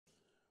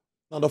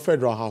Now, the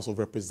Federal House of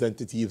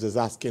Representatives is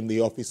asking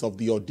the Office of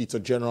the Auditor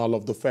General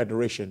of the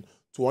Federation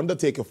to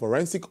undertake a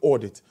forensic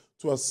audit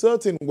to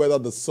ascertain whether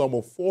the sum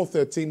of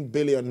 413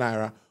 billion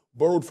naira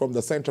borrowed from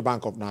the Central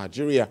Bank of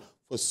Nigeria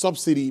for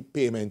subsidy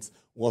payments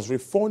was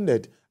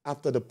refunded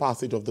after the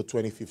passage of the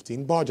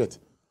 2015 budget.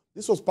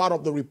 This was part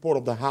of the report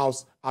of the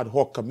House Ad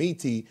Hoc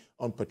Committee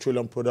on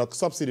Petroleum Product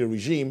Subsidy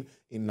Regime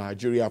in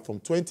Nigeria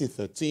from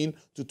 2013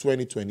 to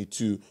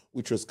 2022,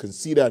 which was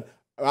considered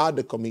by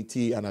the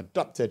committee and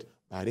adopted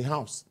by the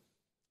House.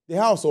 The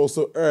House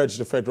also urged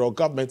the federal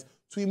government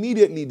to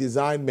immediately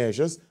design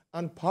measures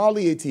and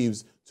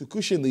palliatives to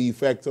cushion the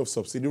effect of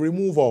subsidy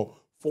removal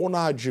for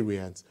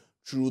Nigerians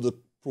through the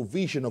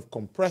provision of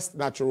compressed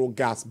natural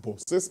gas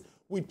buses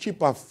with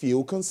cheaper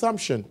fuel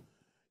consumption.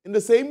 In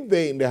the same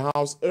vein, the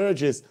House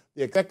urges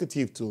the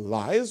executive to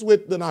liaise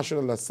with the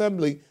National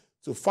Assembly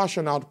to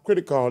fashion out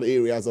critical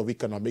areas of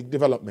economic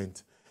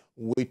development,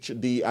 which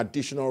the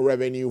additional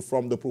revenue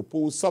from the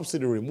proposed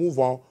subsidy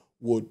removal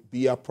would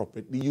be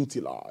appropriately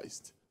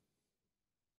utilized.